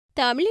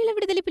தமிழீழ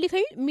விடுதலை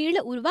புலிகள் மீள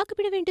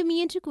உருவாக்கப்பட வேண்டும்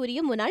என்று கூறிய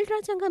முன்னாள்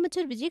ராஜாங்க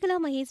அமைச்சர் ஜயகல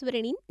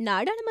மகேஸ்வரனின்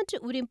நாடாளுமன்ற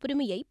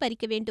உரிமையை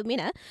பறிக்க வேண்டும்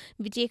என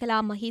ஜயகல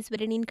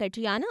மகேஸ்வரனின்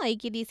கட்சியான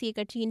ஐக்கிய தேசிய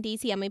கட்சியின்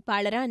தேசிய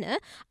அமைப்பாளரான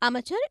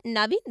அமைச்சர்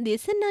நவீன்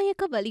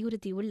திசநாயக்க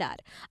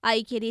வலியுறுத்தியுள்ளார்.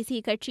 ஐக்கிய தேசிய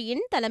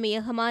கட்சியின்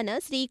தலைமையகமான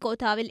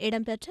ஸ்ரீகோத்தாவில்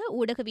இடம்பெற்ற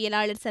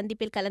ஊடகவியலாளர்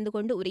சந்திப்பில் கலந்து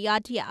கொண்டு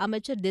உரையாற்றிய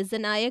அமைச்சர்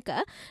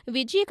திசநாயக்க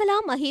ஜயகல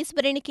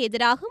மகேஸ்வரனுக்கு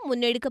எதிராக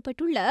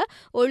முன்னெடுக்கப்பட்டுள்ள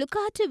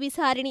ஒழுக்காற்று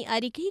விசாரணை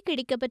அறிக்கை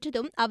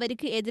கிடைக்கப்பட்டதும்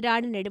அவருக்கு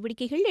எதிரான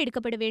நடவடிக்கைகள்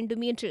எடுக்கப்பட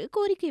வேண்டும் என்று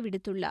கோரிக்கை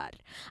விடுத்துள்ளார்.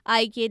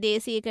 ஐக்கிய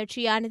தேசிய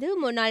கட்சியானது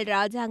முன்னாள்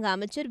ராஜாங்க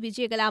அமைச்சர்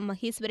ஜயகல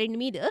மகேஸ்வரன்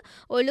மீது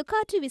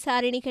ஒழுக்காற்று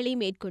விசாரணைகளை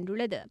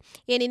மேற்கொண்டுள்ளது.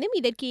 எனினும்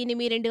இதற்கு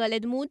இன்னும் 2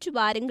 அல்லது 3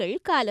 வாரங்கள்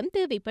காலம்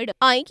தேவைப்படும்.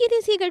 ஐக்கிய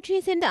தேசிய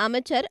கட்சியை சேர்ந்த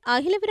அமைச்சர்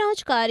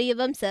அகிலவிராஜ்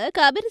காரியவம்ச,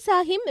 கபீர்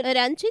சாஹிப்,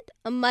 ரஞ்சித்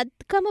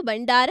மத்கம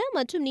பண்டார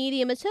மற்றும்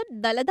நீதியமைச்சர்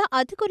தலதா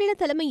அத்துக்குரல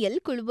தலைமையில்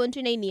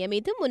குழுவொன்றினை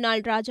நியமித்து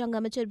முன்னாள் ராஜாங்க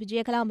அமைச்சர்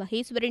ஜயகல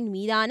மகேஸ்வரன்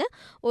மீதான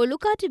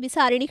ஒழுக்காற்று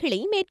விசாரணைகளை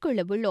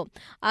மேற்கொள்ளவுள்ளோம்.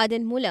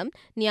 அதன் மூலம்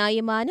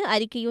நியாயமான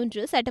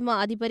அறிக்கையொன்று சட்டமா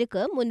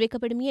அதிபருக்கு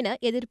முன்வைக்கப்படும் என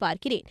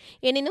எதிர்பார்க்கிறேன்.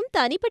 எனினும்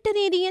தனிப்பட்ட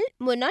ரீதியில்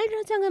முன்னாள்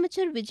ராஜாங்க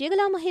அமைச்சர்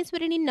ஜயகல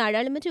மகேஸ்வரனின்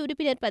நாடாளுமன்ற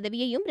உறுப்பினர்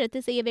பதவியையும்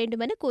ரத்து செய்ய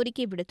வேண்டும் என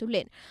கோரிக்கை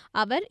விடுத்துள்ளேன்.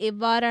 அவர்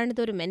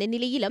எவ்வாறானதொரு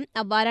மனநிலையிலும்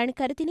அவ்வாறான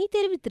கருத்தினை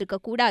தெரிவித்திருக்க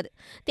கூடாது.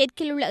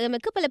 தெற்கில் உள்ள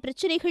எமக்கு பல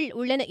பிரச்சனைகள்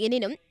உள்ளன,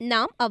 எனினும்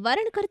நாம்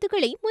அவ்வாறான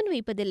கருத்துக்களை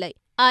முன்வைப்பதில்லை.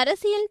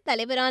 அரசியல்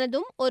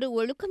தலைவரானதும் ஒரு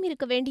ஒழுக்கம்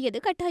இருக்க வேண்டியது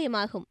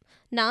கட்டாயமாகும்.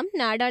 நாம்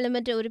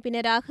நாடாளுமன்ற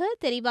உறுப்பினராக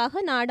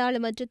தெரிவாக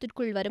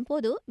நாடாளுமன்றத்திற்குள்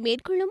வரும்போது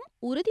மேற்கொள்ளும்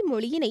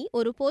உறுதிமொழியினை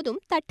ஒருபோதும்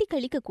தட்டி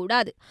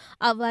கழிக்கக்கூடாது.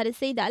 அவ்வாறு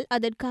செய்தால்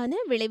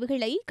அதற்கான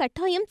விளைவுகளை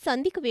கட்டாயம்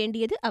சந்திக்க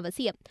வேண்டியது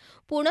அவசியம்.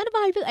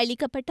 புனர்வாழ்வு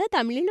அளிக்கப்பட்ட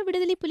தமிழீழ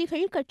விடுதலை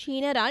புலிகள்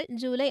கட்சியினரால்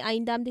ஜூலை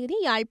 5ஆம் தேதி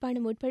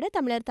யாழ்ப்பாணம் உட்பட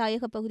தமிழர்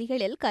தாயக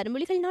பகுதிகளில்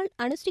கரும்புலிகள் நாள்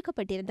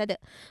அனுஷ்டிக்கப்பட்டிருந்தது.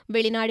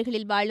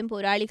 வெளிநாடுகளில் வாழும்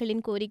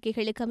போராளிகளின்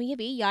கோரிக்கைகளுக்கு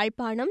அமையவே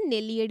யாழ்ப்பாணம்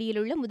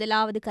நெல்லியடியில் உள்ள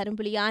முதலாவது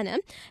கரும்புலியான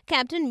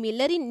கேப்டன்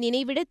மில்லரின்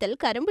நினைவிடத்தில்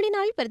கரும்புலி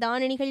நாள் பிரதான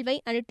நிகழ்வை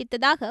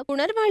அனுஷ்டித்ததாக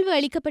புனர்வாழ்வு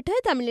அளிக்கப்பட்ட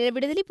தமிழீழ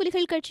விடுதலை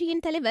புலிகள்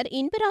கட்சியின் தலைவர்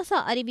இன்பராசா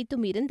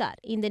அறிவித்தும் இருந்தார்.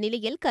 இந்த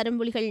நிலையில்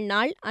கரும்புலிகள்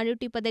நாள்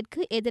அனுஷ்டிப்பதற்கு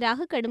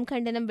எதிராக கடும்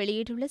கண்டனம்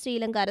வெளியிட்டுள்ள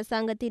ஸ்ரீலங்கா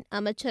அரசாங்கத்தின்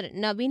அமைச்சர்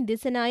நவீன்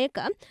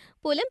திசநாயக்க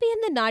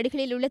புலம்பெயர்ந்த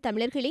நாடுகளில் உள்ள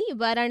தமிழர்களை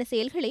இவ்வாறான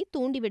செயல்களை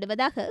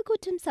தூண்டிவிடுவதாக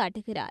குற்றம்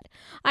சாட்டுகிறார்.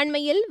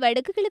 அண்மையில்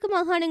வடக்கு கிழக்கு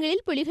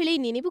மாகாணங்களில் புலிகளை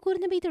நினைவு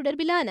கூர்ந்தமை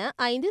தொடர்பிலான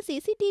 5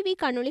 CCTV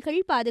காணொளிகள்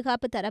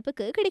பாதுகாப்பு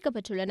தரப்புக்கு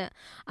கிடைக்கப்பட்டுள்ளன.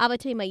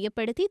 அவற்றை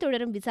மையப்படுத்தி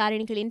தொடரும்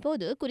விசாரணைகளின்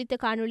போது குறித்த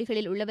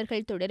காணொளிகளில்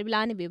உள்ளவர்கள்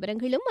தொடர்பிலான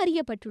விவரங்களும்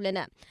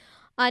அறியப்பட்டுள்ளன.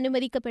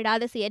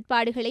 அனுமதிக்கப்படாத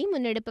செயற்பாடுகளை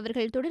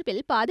முன்னெடுப்பவர்கள் தொடர்பில்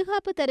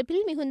பாதுகாப்பு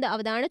தரப்பில் மிகுந்த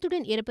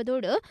அவதானத்துடன்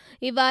இருப்பதோடு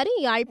இவ்வாறு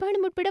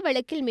யாழ்ப்பாணம் உட்பட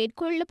வழக்கில்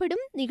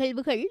மேற்கொள்ளப்படும்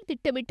நிகழ்வுகள்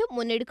திட்டமிட்டு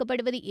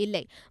முன்னெடுக்கப்படுவது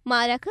இல்லை,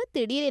 மாறாக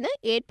திடீரென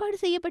ஏற்பாடு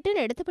செய்யப்பட்டு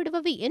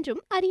நடத்தப்படுபவை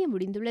என்றும் அறிய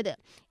முடிந்துள்ளது.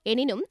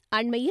 எனினும்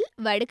அண்மையில்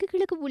வடக்கு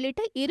கிழக்கு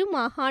உள்ளிட்ட 2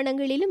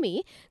 மாகாணங்களிலுமே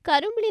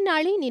கரும்புலி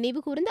நாளை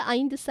நினைவு கூர்ந்த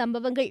 5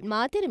 சம்பவங்கள்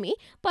மாத்திரமே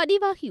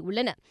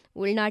பதிவாகியுள்ளன.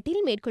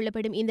 உள்நாட்டில்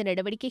மேற்கொள்ளப்படும் இந்த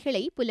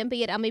நடவடிக்கைகளை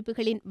புலம்பெயர்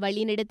அமைப்புகளின்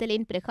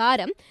வழிநடத்தலின்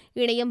பிரகாரம்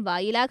இணையம்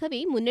வாயிலாகவே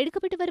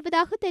முன்னெடுக்கப்பட்டு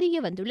வருவதாக தெரிய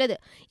வந்துள்ளது.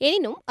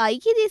 எனினும்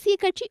ஐக்கிய தேசிய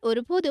கட்சி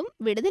ஒருபோதும்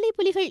விடுதலை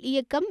புலிகள்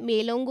இயக்கம்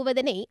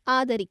மேலோங்குவதனை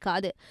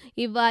ஆதரிக்காது.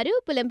 இவ்வாறு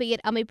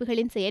புலம்பெயர்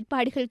அமைப்புகளின்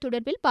செயற்பாடுகள்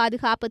தொடர்பில்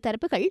பாதுகாப்பு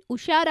தரப்புகள்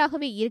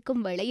உஷாராகவே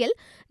இருக்கும் வேளையில்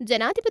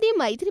ஜனாதிபதி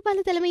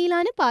மைத்திரிபால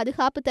தலைமையிலான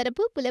பாதுகாப்பு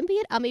தரப்பு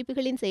புலம்பெயர்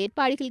அமைப்புகளின்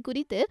செயற்பாடுகள்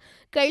குறித்து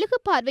கழுகு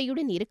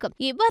பார்வையுடன் இருக்கும்.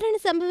 இவ்வாறான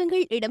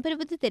சம்பவங்கள்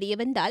இடம்பெறுவது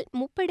தெரியவந்தால்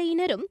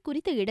முப்படையினரும்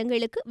குறித்த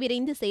இடங்களுக்கு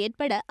விரைந்து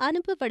செயற்பட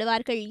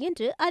அனுப்பப்படுவார்கள்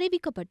என்று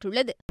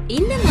அறிவிக்கப்பட்டுள்ளது.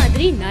 இந்த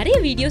மாதிரி நிறைய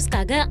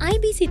வீடியோஸ்க்காக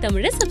IBC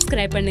தமிழை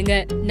சப்ஸ்கிரைப் பண்ணுங்க.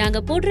 நாங்க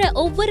போடுற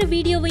ஒவ்வொரு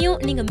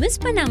வீடியோவையும் நீங்க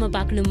மிஸ் பண்ணாம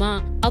பார்க்கணுமா?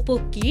 அப்போ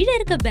கீழே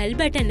இருக்க பெல்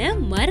பட்டனை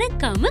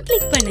மறக்காம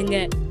கிளிக் பண்ணுங்க.